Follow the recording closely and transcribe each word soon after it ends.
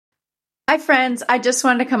Hi, friends. I just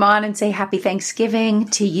wanted to come on and say happy Thanksgiving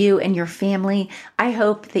to you and your family. I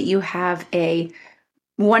hope that you have a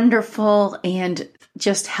wonderful and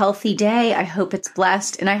just healthy day. I hope it's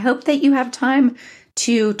blessed. And I hope that you have time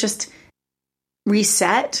to just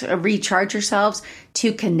reset, recharge yourselves,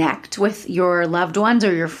 to connect with your loved ones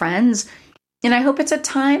or your friends. And I hope it's a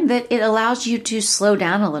time that it allows you to slow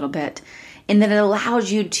down a little bit and that it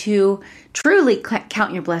allows you to truly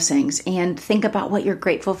count your blessings and think about what you're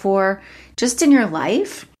grateful for just in your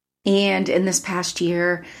life and in this past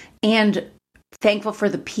year, and thankful for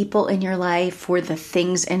the people in your life, for the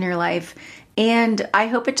things in your life. And I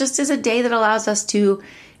hope it just is a day that allows us to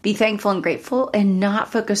be thankful and grateful and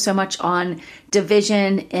not focus so much on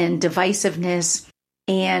division and divisiveness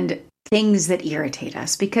and things that irritate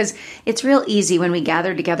us, because it's real easy when we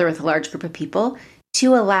gather together with a large group of people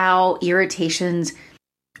to allow irritations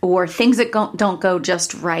or things that don't go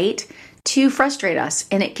just right to frustrate us.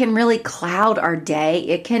 And it can really cloud our day.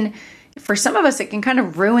 It can, for some of us, it can kind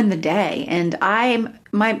of ruin the day. And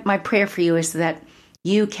my prayer for you is that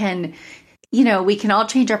you can, we can all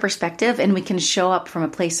change our perspective and we can show up from a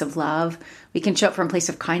place of love. We can show up from a place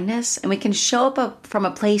of kindness, and we can show up from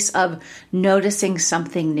a place of noticing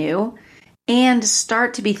something new and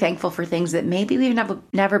start to be thankful for things that maybe we've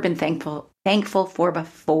never been thankful for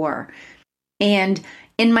before. And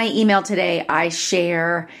in my email today, I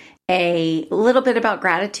share a little bit about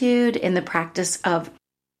gratitude in the practice of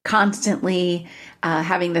constantly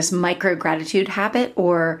having this micro gratitude habit,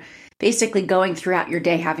 or basically going throughout your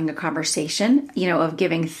day having a conversation, of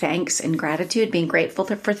giving thanks and gratitude, being grateful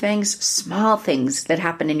for things, small things that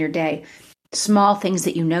happen in your day, small things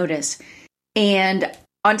that you notice. And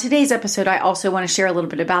on today's episode, I also want to share a little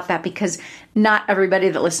bit about that, because not everybody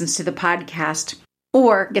that listens to the podcast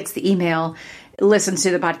or gets the email listens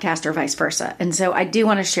to the podcast, or vice versa. And so I do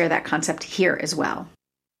want to share that concept here as well.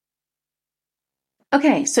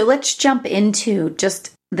 Okay, so let's jump into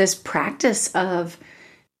just this practice of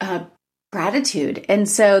gratitude. And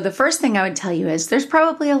so the first thing I would tell you is there's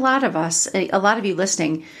probably a lot of you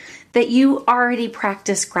listening, that you already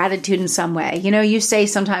practice gratitude in some way. You say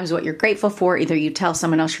sometimes what you're grateful for. Either you tell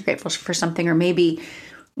someone else you're grateful for something, or maybe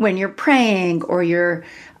when you're praying or you're,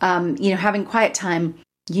 having quiet time,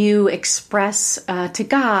 you express to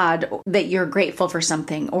God that you're grateful for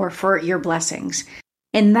something or for your blessings.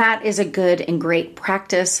 And that is a good and great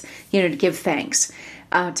practice, to give thanks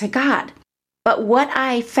to God. But what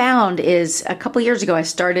I found is a couple years ago, I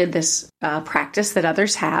started this practice that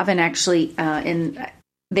others have. And actually,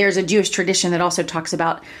 there's a Jewish tradition that also talks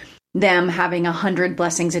about them having 100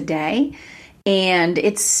 blessings a day. And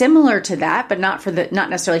it's similar to that, but not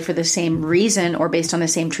necessarily for the same reason or based on the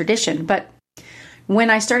same tradition. But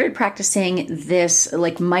when I started practicing this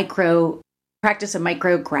practice of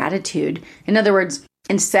micro gratitude, in other words,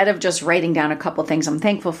 instead of just writing down a couple things I'm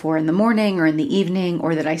thankful for in the morning or in the evening,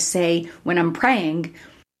 or that I say when I'm praying,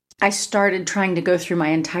 I started trying to go through my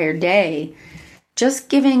entire day, just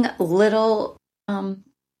giving little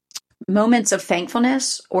moments of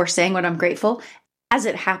thankfulness or saying what I'm grateful as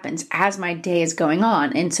it happens, as my day is going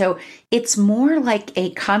on. And so it's more like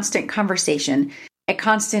a constant conversation, a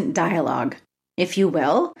constant dialogue, if you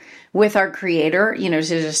will, with our Creator, to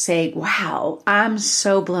just say, wow, I'm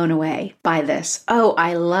so blown away by this. Oh,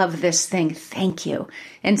 I love this thing. Thank you.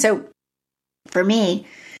 And so for me,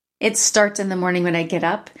 it starts in the morning when I get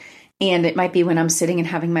up, and it might be when I'm sitting and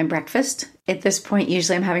having my breakfast. At this point,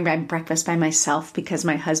 usually I'm having my breakfast by myself because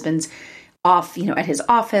my husband's off, at his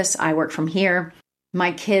office. I work from here.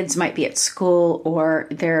 My kids might be at school, or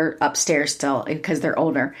they're upstairs still because they're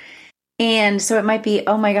older. And so it might be,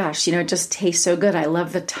 oh my gosh, it just tastes so good. I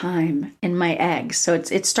love the thyme in my eggs. So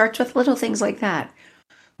it starts with little things like that.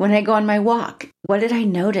 When I go on my walk, what did I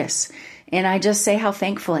notice? And I just say how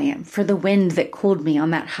thankful I am for the wind that cooled me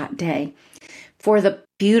on that hot day, for the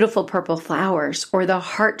beautiful purple flowers, or the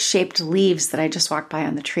heart-shaped leaves that I just walked by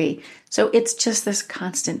on the tree. So it's just this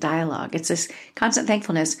constant dialogue. It's this constant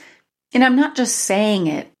thankfulness. And I'm not just saying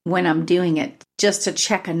it when I'm doing it just to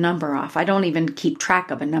check a number off. I don't even keep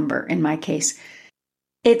track of a number in my case.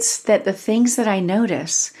 It's that the things that I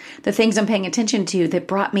notice, the things I'm paying attention to that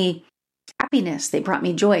brought me happiness, they brought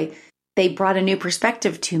me joy, they brought a new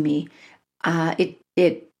perspective to me.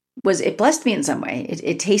 It blessed me in some way.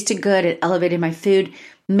 It tasted good. It elevated my food.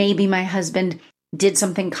 Maybe my husband did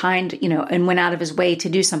something kind, and went out of his way to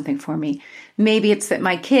do something for me. Maybe it's that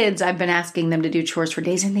my kids, I've been asking them to do chores for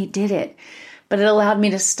days and they did it. But it allowed me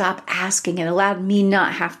to stop asking. It allowed me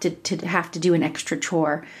not have to do an extra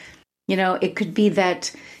chore. It could be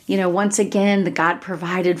that, once again, the God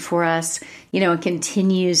provided for us, and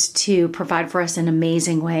continues to provide for us in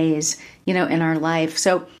amazing ways, in our life.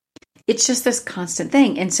 So it's just this constant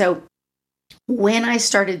thing. And so when I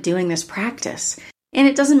started doing this practice, and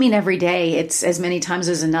it doesn't mean every day it's as many times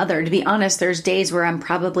as another. To be honest, there's days where I'm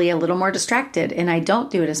probably a little more distracted and I don't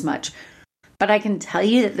do it as much. But I can tell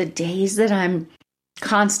you that the days that I'm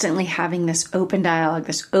constantly having this open dialogue,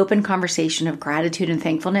 this open conversation of gratitude and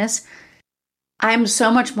thankfulness, I'm so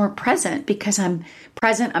much more present because I'm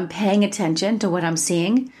present, I'm paying attention to what I'm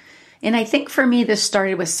seeing. And I think for me, this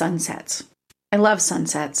started with sunsets. I love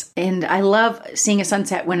sunsets, and I love seeing a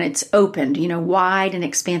sunset when it's opened, wide and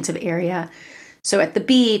expansive area. So at the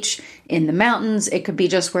beach, in the mountains, it could be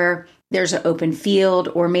just where there's an open field,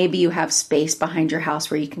 or maybe you have space behind your house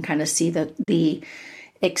where you can kind of see the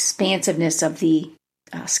expansiveness of the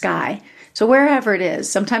sky. So wherever it is,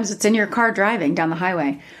 sometimes it's in your car driving down the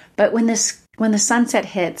highway. But when the sunset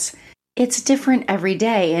hits, it's different every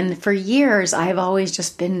day. And for years, I've always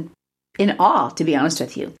just been in awe, to be honest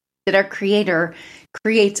with you, that our Creator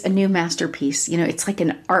creates a new masterpiece. It's like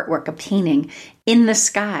an artwork, a painting in the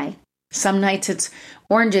sky. Some nights it's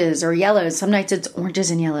oranges or yellows. Some nights it's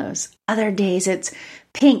oranges and yellows. Other days it's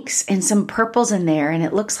pinks and some purples in there, and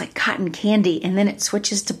it looks like cotton candy, and then it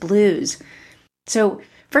switches to blues. So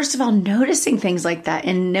first of all, noticing things like that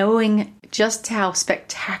and knowing just how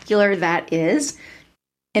spectacular that is,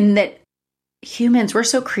 and that humans, we're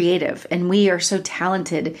so creative and we are so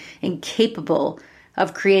talented and capable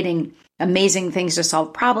of creating amazing things to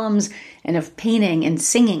solve problems and of painting and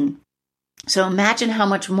singing. So imagine how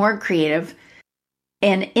much more creative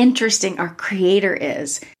and interesting our Creator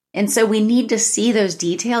is. And so we need to see those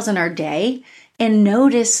details in our day and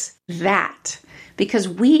notice that, because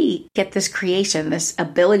we get this creation, this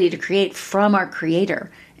ability to create from our Creator.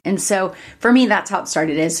 And so for me, that's how it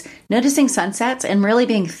started, is noticing sunsets and really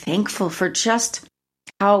being thankful for just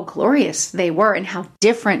how glorious they were and how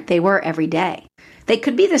different they were every day. They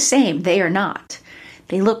could be the same. They are not.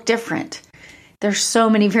 They look different. There's so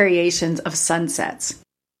many variations of sunsets.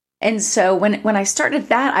 And so when I started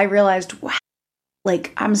that, I realized, wow,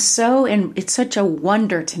 it's such a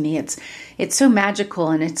wonder to me. It's so magical,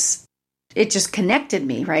 and it just connected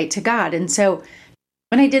me right to God. And so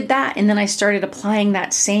when I did that, and then I started applying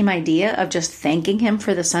that same idea of just thanking Him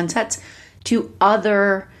for the sunsets to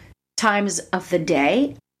other times of the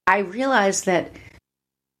day, I realized that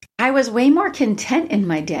I was way more content in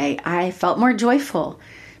my day. I felt more joyful,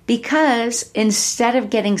 because instead of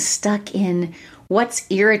getting stuck in what's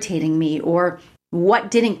irritating me or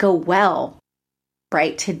what didn't go well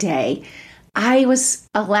right today, I was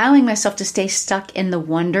allowing myself to stay stuck in the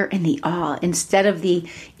wonder and the awe instead of the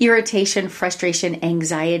irritation, frustration,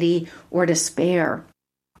 anxiety, or despair.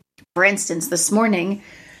 For instance, this morning,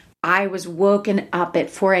 I was woken up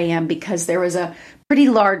at 4 a.m. because there was a pretty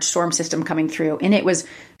large storm system coming through, and it was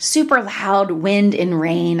super loud wind and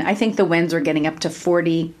rain. I think the winds were getting up to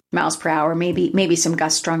 40 miles per hour, maybe some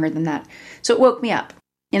gusts stronger than that. So it woke me up,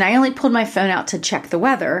 and I only pulled my phone out to check the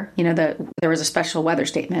weather. There was a special weather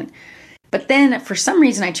statement. But then for some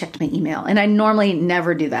reason, I checked my email, and I normally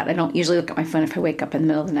never do that. I don't usually look at my phone if I wake up in the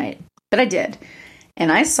middle of the night, but I did. And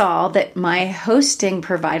I saw that my hosting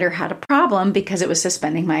provider had a problem because it was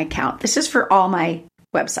suspending my account. This is for all my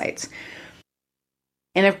websites.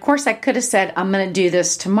 And of course, I could have said, I'm going to do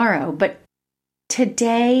this tomorrow. But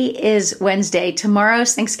today is Wednesday.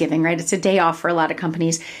 Tomorrow's Thanksgiving, right? It's a day off for a lot of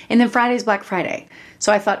companies. And then Friday's Black Friday.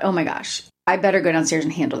 So I thought, oh my gosh, I better go downstairs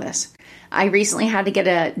and handle this. I recently had to get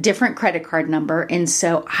a different credit card number. And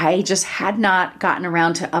so I just had not gotten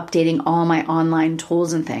around to updating all my online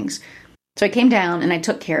tools and things. So I came down and I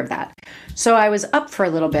took care of that. So I was up for a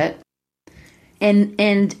little bit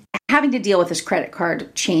and having to deal with this credit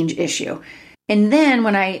card change issue. And then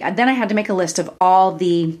I had to make a list of all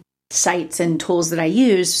the sites and tools that I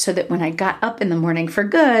used so that when I got up in the morning for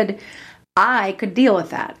good, I could deal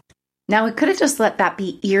with that. Now, I could have just let that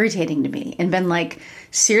be irritating to me and been like,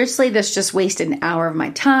 seriously, this just wasted an hour of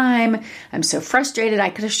my time. I'm so frustrated. I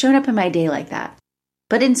could have shown up in my day like that.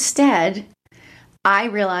 But instead, I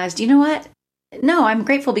realized, you know what? No, I'm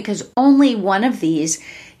grateful because only one of these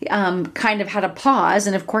kind of had a pause.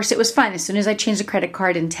 And of course, it was fine. As soon as I changed the credit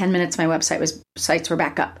card, in 10 minutes, my sites were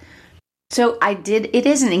back up. So it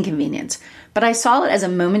is an inconvenience, but I saw it as a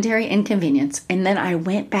momentary inconvenience. And then I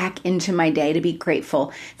went back into my day to be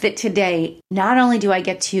grateful that today, not only do I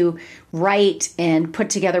get to write and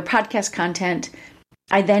put together podcast content,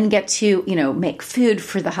 I then get to, make food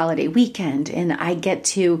for the holiday weekend, and I get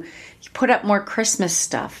to put up more Christmas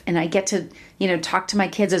stuff, and I get to, talk to my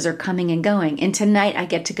kids as they're coming and going. And tonight I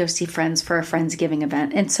get to go see friends for a Friendsgiving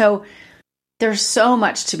event. And so there's so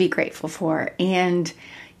much to be grateful for. And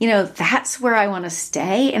that's where I want to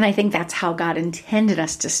stay. And I think that's how God intended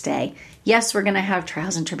us to stay. Yes, we're going to have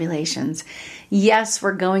trials and tribulations. Yes,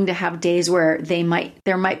 we're going to have days where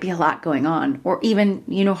there might be a lot going on, or even,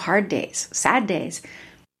 hard days, sad days.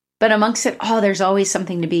 But amongst it all, there's always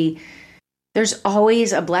there's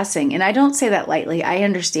always a blessing. And I don't say that lightly. I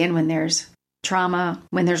understand when there's trauma,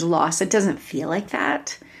 when there's loss, it doesn't feel like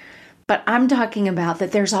that. But I'm talking about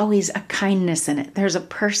that there's always a kindness in it. There's a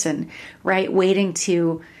person, right, waiting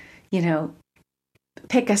to,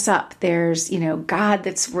 pick us up. There's, God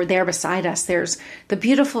that's there beside us. There's the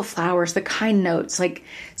beautiful flowers, the kind notes.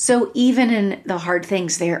 So even in the hard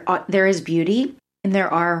things, there is beauty, and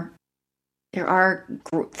there are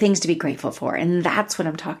things to be grateful for. And that's what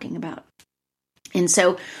I'm talking about. And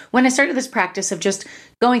so when I started this practice of just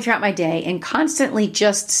going throughout my day and constantly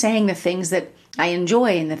just saying the things that I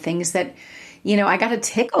enjoy and the things that, I got a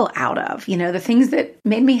tickle out of, the things that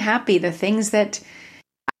made me happy, the things that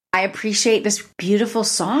I appreciate, this beautiful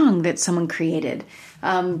song that someone created,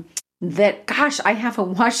 that, gosh, I have a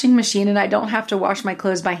washing machine and I don't have to wash my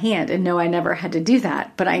clothes by hand. And no, I never had to do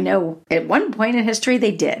that. But I know at one point in history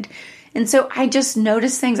they did. And so I just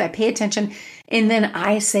notice things, I pay attention, and then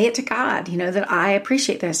I say it to God, that I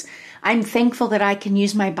appreciate this. I'm thankful that I can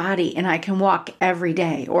use my body and I can walk every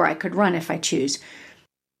day, or I could run if I choose.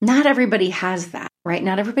 Not everybody has that, right?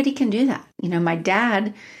 Not everybody can do that. My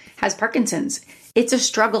dad has Parkinson's. It's a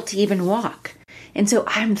struggle to even walk. And so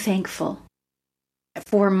I'm thankful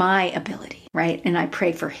for my ability, right? And I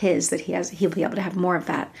pray for his, that he'll be able to have more of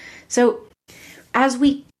that. So as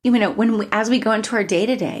we go into our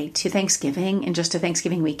day-to-day to Thanksgiving and just a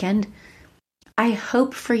Thanksgiving weekend, I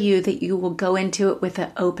hope for you that you will go into it with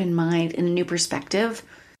an open mind and a new perspective,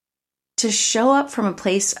 to show up from a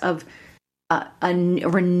place of a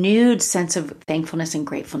renewed sense of thankfulness and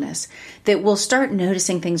gratefulness, that we'll start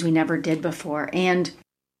noticing things we never did before. And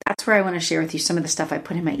that's where I want to share with you some of the stuff I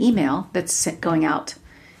put in my email that's going out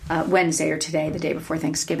Wednesday or today, the day before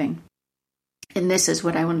Thanksgiving. And this is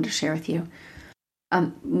what I wanted to share with you.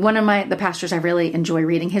 One of the pastors I really enjoy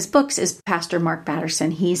reading his books is Pastor Mark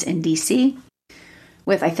Batterson. He's in DC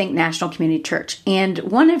with, I think, National Community Church. And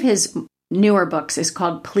one of his newer books is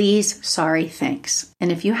called Please, Sorry, Thanks.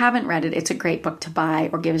 And if you haven't read it, it's a great book to buy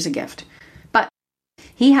or give as a gift. But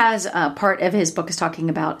he has a part of his book is talking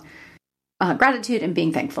about gratitude and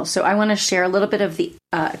being thankful. So I want to share a little bit of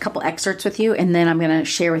a couple excerpts with you, and then I'm going to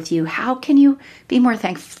share with you, how can you be more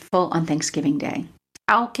thankful on Thanksgiving Day?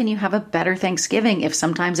 How can you have a better Thanksgiving if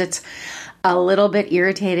sometimes it's a little bit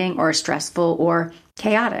irritating or stressful or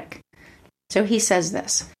chaotic? So he says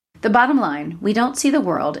this: the bottom line, we don't see the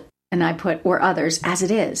world, and I put, or others, as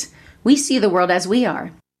it is. We see the world as we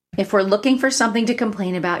are. If we're looking for something to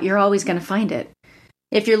complain about, you're always going to find it.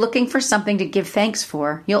 If you're looking for something to give thanks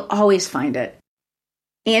for, you'll always find it.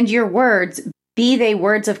 And your words, be they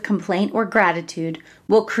words of complaint or gratitude,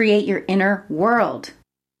 will create your inner world.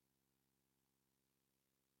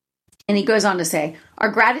 And he goes on to say, our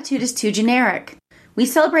gratitude is too generic. We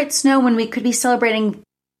celebrate snow when we could be celebrating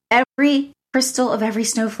every crystal of every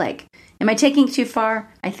snowflake. Am I taking it too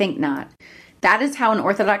far? I think not. That is how an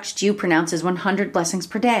Orthodox Jew pronounces 100 blessings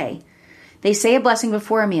per day. They say a blessing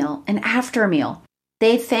before a meal and after a meal.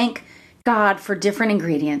 They thank God for different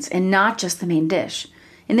ingredients and not just the main dish.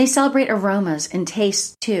 And they celebrate aromas and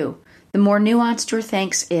tastes too. The more nuanced your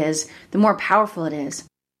thanks is, the more powerful it is.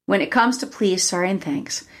 When it comes to please, sorry, and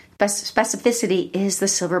thanks, specificity is the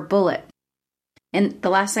silver bullet. And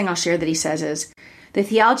the last thing I'll share that he says is, the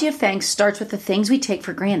theology of thanks starts with the things we take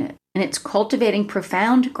for granted, and it's cultivating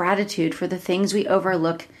profound gratitude for the things we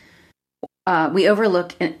overlook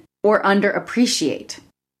or underappreciate.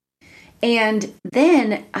 And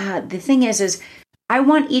then the thing is I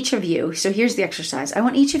want each of you, so here's the exercise. I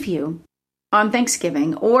want each of you on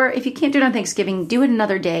Thanksgiving, or if you can't do it on Thanksgiving, do it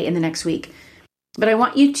another day in the next week. But I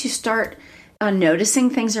want you to start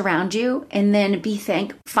noticing things around you, and then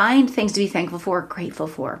find things to be thankful for, grateful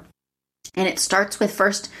for. And it starts with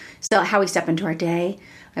first how we step into our day.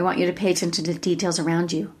 I want you to pay attention to the details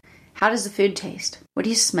around you. How does the food taste? What do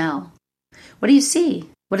you smell? What do you see?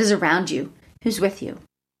 What is around you? Who's with you?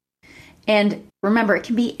 And remember, it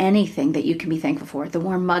can be anything that you can be thankful for. The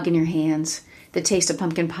warm mug in your hands, the taste of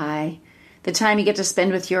pumpkin pie, the time you get to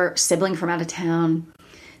spend with your sibling from out of town.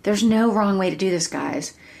 There's no wrong way to do this,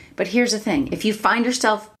 guys. But here's the thing. If you find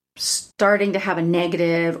yourself starting to have a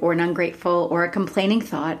negative or an ungrateful or a complaining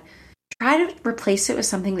thought, try to replace it with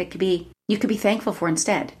something that you could be thankful for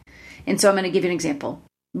instead. And so I'm going to give you an example.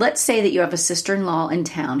 Let's say that you have a sister-in-law in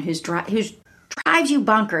town who drives you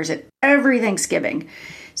bonkers at every Thanksgiving.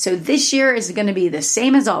 So this year is going to be the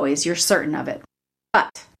same as always. You're certain of it.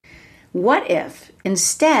 But What if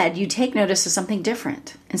instead you take notice of something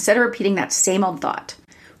different instead of repeating that same old thought?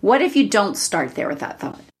 What if you don't start there with that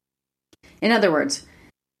thought? In other words,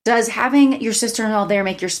 does having your sister-in-law there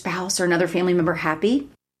make your spouse or another family member happy?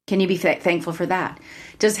 Can you be thankful for that?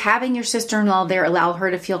 Does having your sister-in-law there allow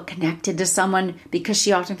her to feel connected to someone because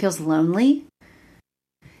she often feels lonely?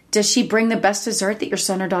 Does she bring the best dessert that your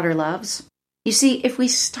son or daughter loves? You see, if we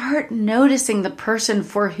start noticing the person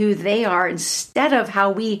for who they are instead of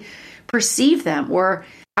how we perceive them or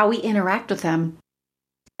how we interact with them,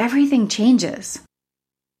 everything changes.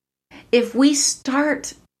 If we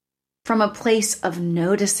start from a place of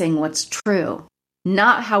noticing what's true,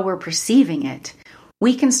 not how we're perceiving it,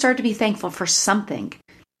 we can start to be thankful for something.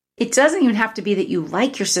 It doesn't even have to be that you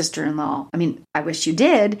like your sister-in-law. I mean, I wish you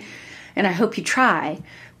did, and I hope you try.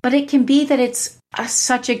 But it can be that it's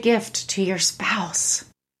such a gift to your spouse.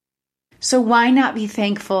 So why not be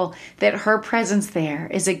thankful that her presence there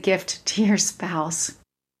is a gift to your spouse?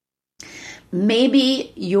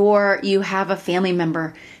 Maybe you have a family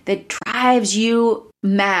member that drives you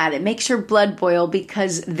mad. It makes your blood boil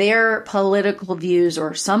because their political views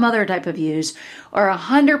or some other type of views are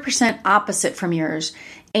 100% opposite from yours,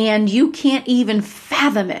 and you can't even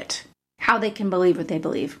fathom it, how they can believe what they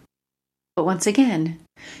believe. But once again,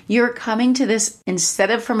 you're coming to this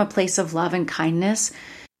instead of from a place of love and kindness,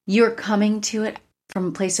 you're coming to it from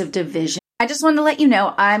a place of division. I just wanted to let you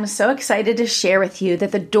know I'm so excited to share with you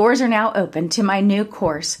that the doors are now open to my new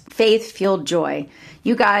course, Faith Fueled Joy.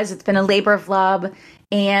 You guys, it's been a labor of love,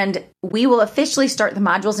 and we will officially start the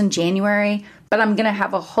modules in January, but I'm going to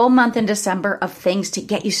have a whole month in December of things to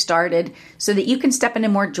get you started so that you can step into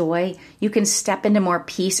more joy, you can step into more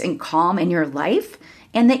peace and calm in your life,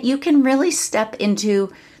 and that you can really step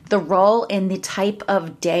into the role in the type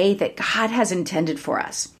of day that God has intended for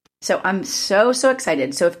us. So I'm so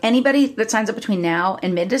excited. So if anybody that signs up between now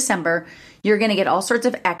and mid-December, you're going to get all sorts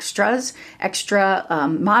of extra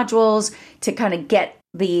modules to kind of get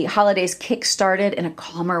the holidays kick-started in a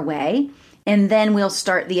calmer way. And then we'll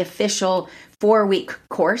start the official 4-week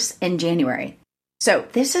course in January. So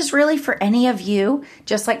this is really for any of you,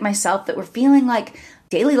 just like myself, that were feeling like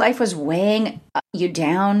daily life was weighing you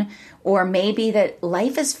down, or maybe that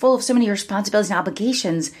life is full of so many responsibilities and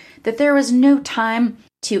obligations that there was no time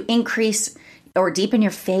to increase or deepen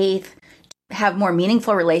your faith, have more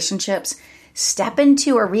meaningful relationships, step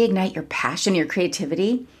into or reignite your passion, your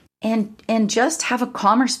creativity, and just have a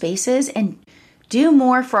calmer spaces and do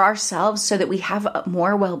more for ourselves so that we have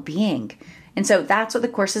more well-being. And so that's what the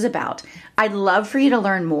course is about. I'd love for you to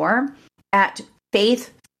learn more at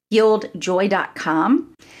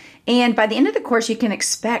faithfueledjoy.com. And by the end of the course, you can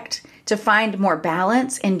expect to find more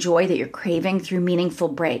balance and joy that you're craving through meaningful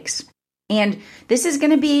breaks. And this is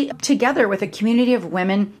going to be together with a community of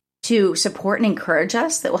women to support and encourage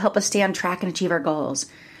us that will help us stay on track and achieve our goals.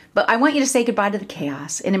 But I want you to say goodbye to the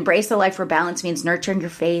chaos and embrace the life where balance means nurturing your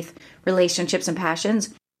faith, relationships, and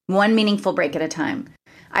passions, one meaningful break at a time.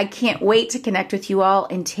 I can't wait to connect with you all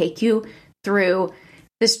and take you through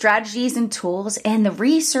the strategies and tools and the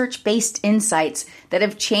research-based insights that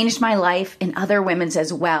have changed my life and other women's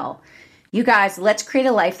as well. You guys, let's create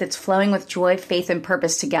a life that's flowing with joy, faith, and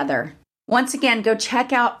purpose together. Once again, go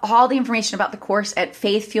check out all the information about the course at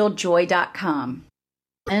faithfueledjoy.com.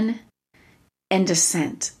 And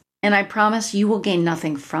descent. And I promise you will gain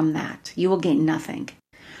nothing from that. You will gain nothing.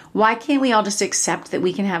 Why can't we all just accept that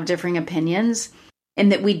we can have differing opinions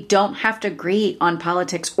and that we don't have to agree on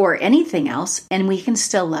politics or anything else, and we can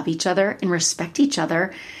still love each other and respect each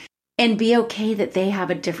other and be okay that they have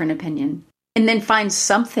a different opinion, and then find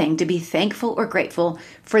something to be thankful or grateful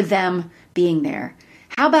for them being there?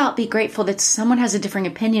 How about be grateful that someone has a different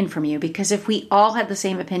opinion from you? Because if we all had the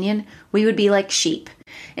same opinion, we would be like sheep.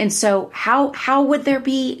 And so how would there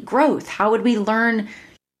be growth? How would we learn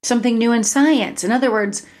something new in science? In other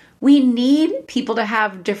words, we need people to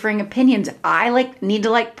have differing opinions. I need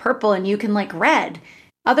to like purple and you can like red.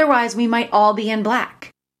 Otherwise, we might all be in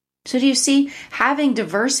black. So do you see, having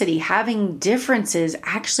diversity, having differences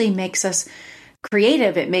actually makes us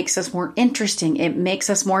creative. It makes us more interesting. It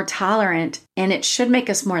makes us more tolerant, and it should make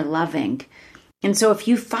us more loving. And so if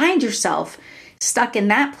you find yourself stuck in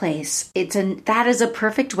that place, that is a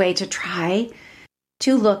perfect way to try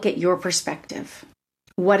to look at your perspective.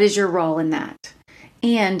 What is your role in that?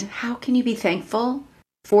 And how can you be thankful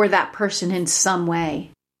for that person in some way?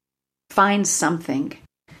 Find something.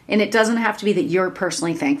 And it doesn't have to be that you're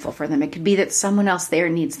personally thankful for them. It could be that someone else there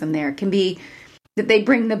needs them there. It can be that they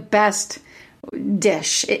bring the best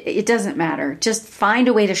dish. It doesn't matter. Just find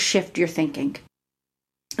a way to shift your thinking.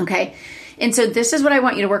 Okay? And so this is what I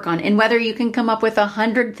want you to work on. And whether you can come up with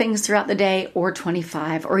 100 things throughout the day or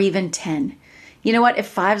 25 or even 10, you know what? If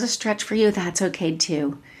 5 is a stretch for you, that's okay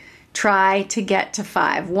too. Try to get to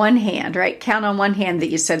 5. One hand, right? Count on one hand that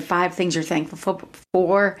you said 5 things you're thankful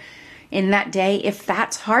for in that day. If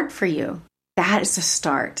that's hard for you, that is a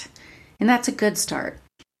start. And that's a good start.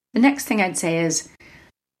 The next thing I'd say is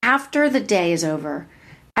after the day is over,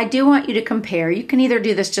 I do want you to compare. You can either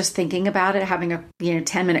do this just thinking about it, having a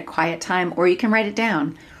 10-minute quiet time, or you can write it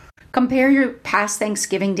down. Compare your past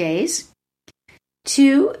Thanksgiving days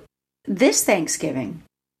to this Thanksgiving.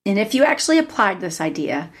 And if you actually applied this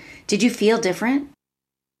idea, did you feel different?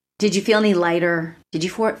 Did you feel any lighter? Did you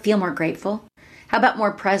feel more grateful? How about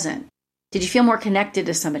more present? Did you feel more connected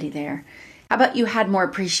to somebody there? How about you had more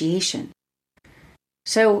appreciation?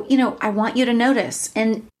 So, I want you to notice.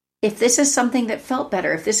 And if this is something that felt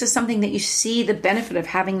better, if this is something that you see the benefit of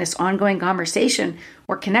having this ongoing conversation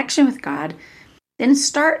or connection with God, then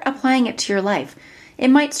start applying it to your life. It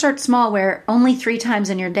might start small where only 3 times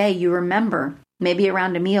in your day you remember, maybe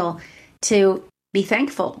around a meal, to be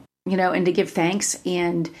thankful, and to give thanks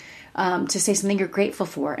and to say something you're grateful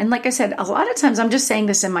for. And like I said, a lot of times I'm just saying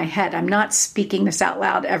this in my head. I'm not speaking this out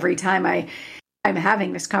loud every time I'm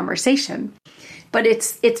having this conversation. But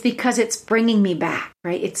it's because it's bringing me back,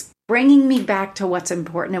 right? It's bringing me back to what's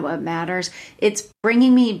important and what matters. It's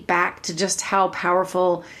bringing me back to just how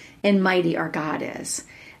powerful and mighty our God is.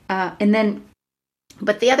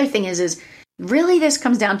 But the other thing is really this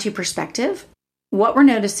comes down to perspective, what we're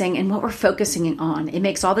noticing and what we're focusing on. It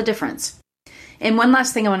makes all the difference. And one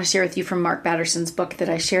last thing I want to share with you from Mark Batterson's book that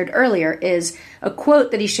I shared earlier is a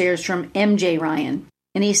quote that he shares from M.J. Ryan.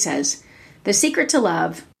 And he says, "The secret to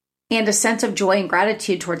love and a sense of joy and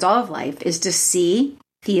gratitude towards all of life is to see,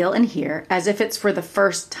 feel, and hear as if it's for the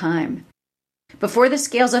first time. Before the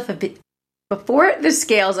scales of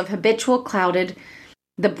habitual clouded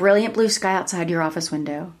the brilliant blue sky outside your office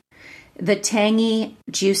window, the tangy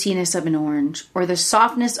juiciness of an orange, or the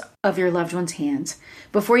softness of your loved one's hands,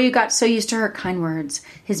 before you got so used to her kind words,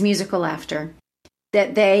 his musical laughter,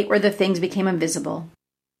 that they or the things became invisible."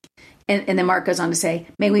 And then Mark goes on to say,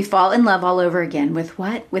 "May we fall in love all over again with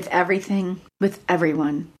what? With everything, with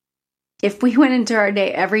everyone." If we went into our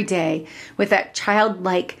day every day with that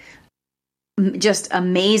childlike, just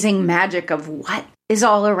amazing magic of what is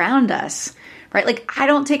all around us, right? Like I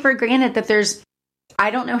don't take for granted that there's,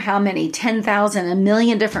 I don't know how many, 10,000, a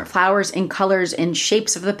million different flowers and colors and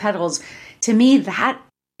shapes of the petals. To me, that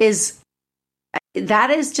is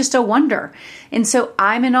just a wonder. And so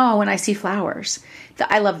I'm in awe when I see flowers.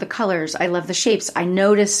 I love the colors. I love the shapes. I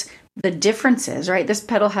notice the differences, right? This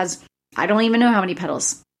petal has, I don't even know how many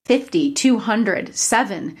petals, 50, 200,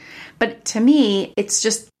 7. But to me, it's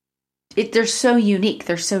just, they're so unique.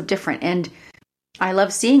 They're so different. And I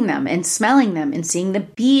love seeing them and smelling them and seeing the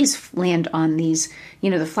bees land on these,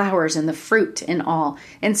 the flowers and the fruit and all.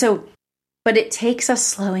 And so, but it takes us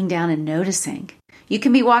slowing down and noticing. You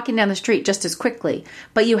can be walking down the street just as quickly,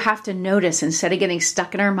 but you have to notice instead of getting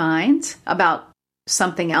stuck in our minds about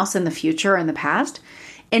something else in the future or in the past.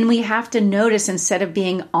 And we have to notice instead of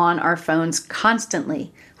being on our phones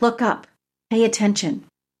constantly. Look up, pay attention,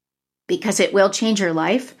 because it will change your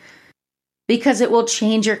life, because it will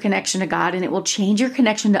change your connection to God, and it will change your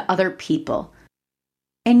connection to other people.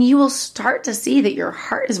 And you will start to see that your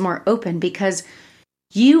heart is more open because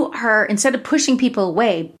you are, instead of pushing people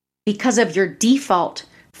away because of your default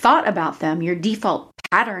thought about them, your default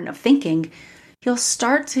pattern of thinking, you'll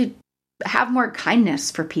start to have more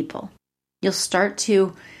kindness for people. You'll start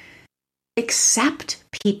to accept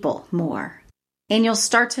people more. And you'll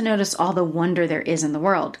start to notice all the wonder there is in the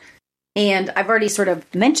world. And I've already sort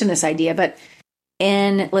of mentioned this idea, but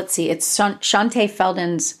it's Shante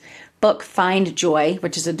Felden's book, Find Joy,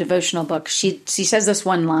 which is a devotional book. She says this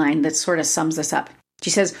one line that sort of sums this up. She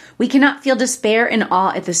says, "We cannot feel despair and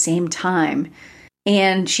awe at the same time."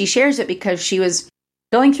 And she shares it because she was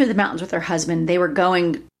going through the mountains with her husband. They were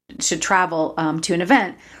going to travel to an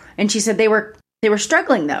event. And she said they were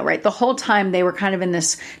struggling though, right? The whole time they were kind of in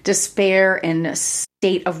this despair and a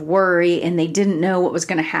state of worry, and they didn't know what was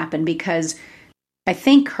going to happen because I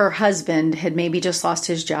think her husband had maybe just lost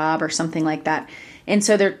his job or something like that. And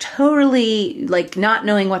so they're totally like not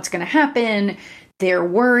knowing what's going to happen. They're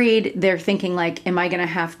worried. They're thinking like, am I going to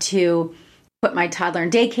have to put my toddler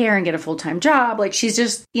in daycare and get a full-time job? Like she's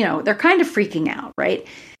just, they're kind of freaking out, right?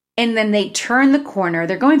 And then they turn the corner.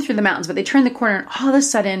 They're going through the mountains, but they turn the corner and all of a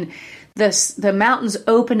sudden the mountains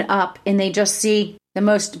open up and they just see the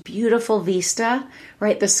most beautiful vista,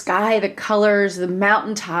 right? The sky, the colors, the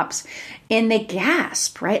mountaintops, and they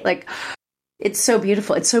gasp, right? Like it's so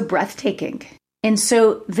beautiful. It's so breathtaking. And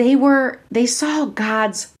so they saw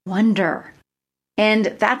God's wonder. And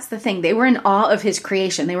that's the thing. They were in awe of his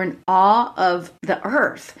creation. They were in awe of the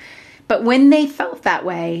earth. But when they felt that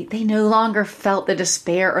way, they no longer felt the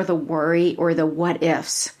despair or the worry or the what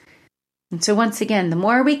ifs. And so once again, the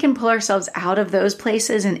more we can pull ourselves out of those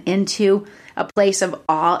places and into a place of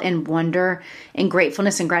awe and wonder and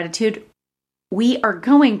gratefulness and gratitude, we are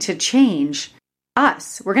going to change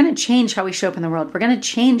us. We're going to change how we show up in the world. We're going to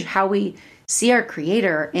change how we see our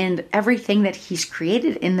Creator and everything that he's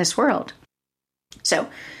created in this world. So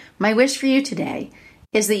my wish for you today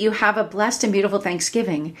is that you have a blessed and beautiful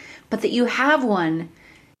Thanksgiving, but that you have one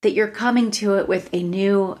that you're coming to it with a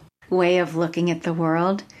new way of looking at the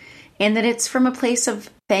world, and that it's from a place of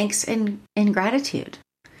thanks and gratitude.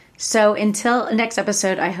 So until next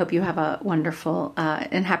episode, I hope you have a wonderful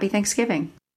and happy Thanksgiving.